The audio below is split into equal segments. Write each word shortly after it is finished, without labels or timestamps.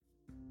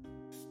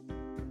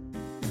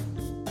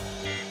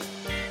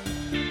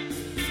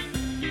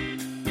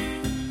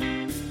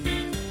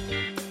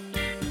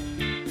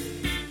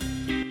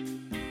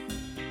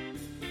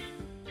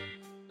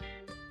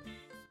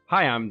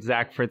Hi, I'm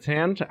Zach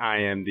Fritzhand. I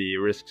am the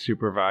risk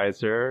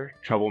supervisor,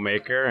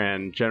 troublemaker,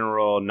 and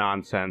general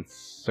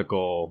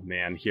nonsensical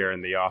man here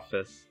in the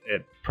office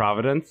at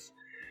Providence.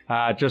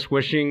 Just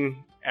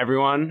wishing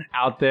everyone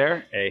out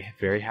there a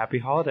very happy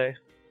holiday.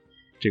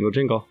 Jingle,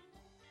 jingle.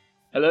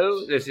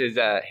 Hello, this is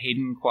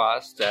Hayden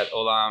Quast at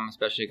Olam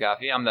Specialty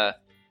Coffee. I'm the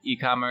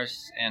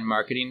e-commerce and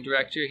marketing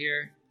director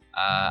here.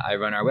 I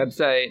run our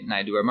website and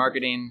I do our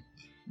marketing.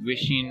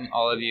 Wishing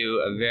all of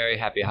you a very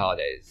happy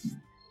holidays.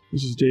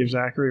 This is Dave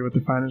Zachary with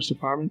the Finance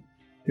Department.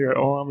 Here at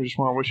Olam, we just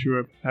want to wish you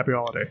a happy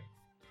holiday.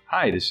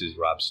 Hi, this is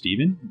Rob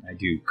Steven. I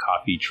do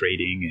coffee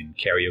trading and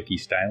karaoke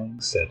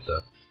stylings at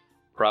the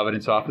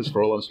Providence office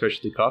for Olam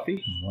Specialty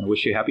Coffee. I want to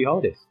wish you happy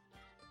holidays.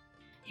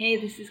 Hey,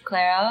 this is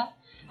Clara.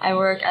 I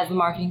work as the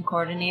marketing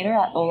coordinator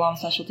at Olam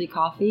Specialty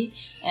Coffee,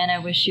 and I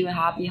wish you a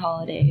happy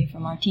holiday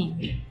from our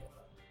team.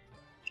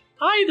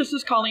 Hi, this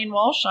is Colleen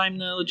Walsh. I'm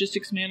the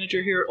logistics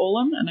manager here at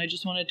Olam, and I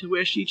just wanted to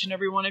wish each and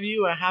every one of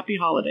you a happy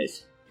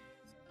holidays.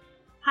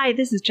 Hi,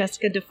 this is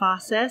Jessica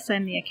DeFosses.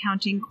 I'm the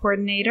accounting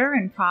coordinator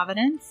in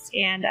Providence,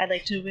 and I'd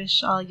like to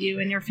wish all you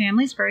and your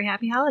families very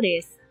happy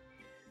holidays.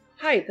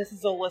 Hi, this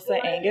is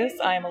Alyssa Angus.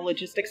 I'm a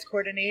logistics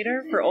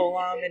coordinator for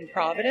Olam in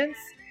Providence,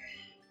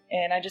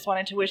 and I just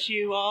wanted to wish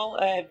you all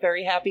a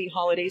very happy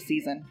holiday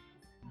season.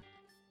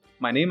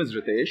 My name is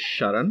Ritesh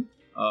Sharan,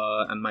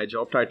 and my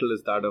job title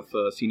is that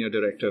of Senior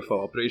Director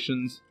for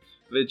Operations,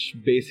 which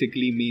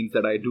basically means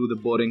that I do the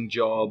boring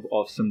job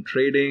of some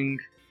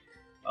trading.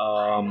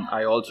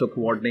 I also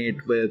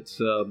coordinate with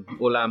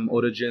Olam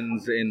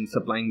Origins in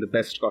supplying the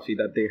best coffee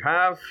that they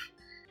have.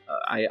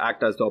 I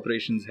act as the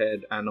operations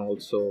head and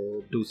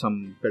also do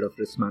some bit of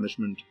risk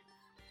management.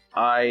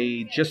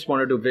 I just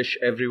wanted to wish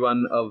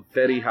everyone a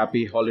very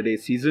happy holiday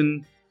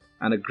season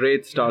and a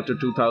great start to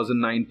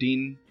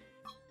 2019.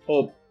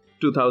 Hope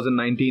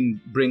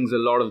 2019 brings a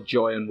lot of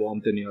joy and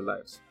warmth in your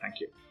lives. Thank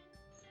you.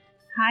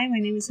 Hi, my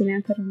name is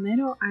Samantha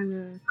Romero. I'm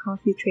a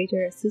coffee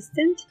trader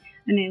assistant,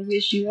 and I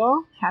wish you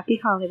all happy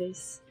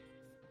holidays.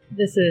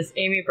 This is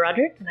Amy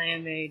Broderick, and I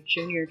am a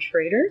junior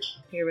trader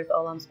here with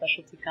Olam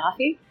Specialty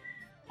Coffee.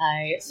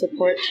 I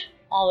support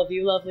all of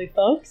you lovely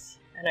folks,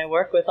 and I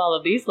work with all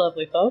of these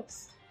lovely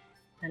folks,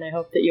 and I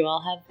hope that you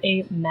all have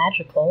a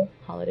magical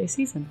holiday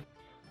season.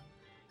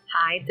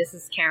 Hi, this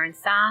is Karen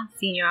Sa,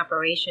 Senior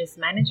Operations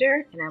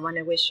Manager, and I want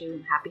to wish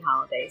you happy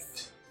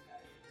holidays.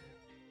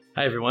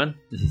 Hi everyone,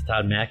 this is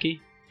Todd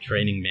Mackey,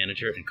 Training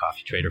Manager and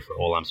Coffee Trader for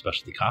Olam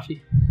Specialty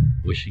Coffee.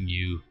 Wishing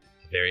you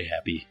a very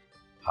happy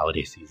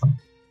holiday season.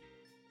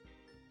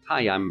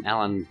 Hi, I'm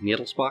Alan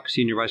Niedelspach,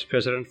 Senior Vice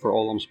President for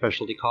Olam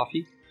Specialty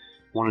Coffee.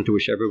 Wanted to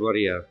wish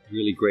everybody a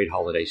really great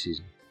holiday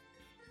season.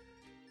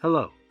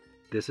 Hello,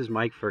 this is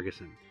Mike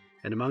Ferguson,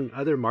 and among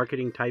other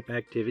marketing type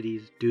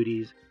activities,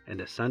 duties,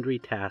 and sundry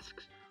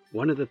tasks,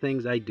 one of the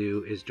things I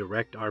do is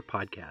direct our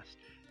podcast,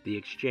 The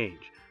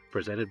Exchange,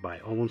 presented by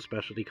Olam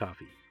Specialty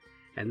Coffee.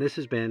 And this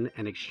has been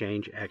an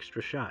Exchange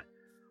Extra Shot.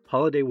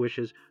 Holiday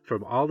wishes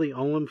from all the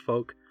Olam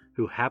folk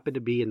who happened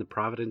to be in the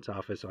Providence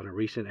office on a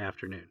recent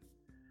afternoon.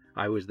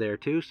 I was there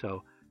too,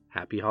 so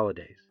happy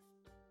holidays.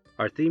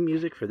 Our theme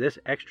music for this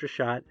extra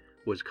shot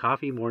was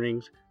Coffee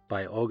Mornings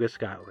by Olga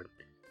Scotland,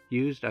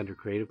 used under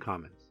Creative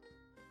Commons.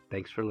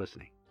 Thanks for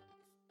listening.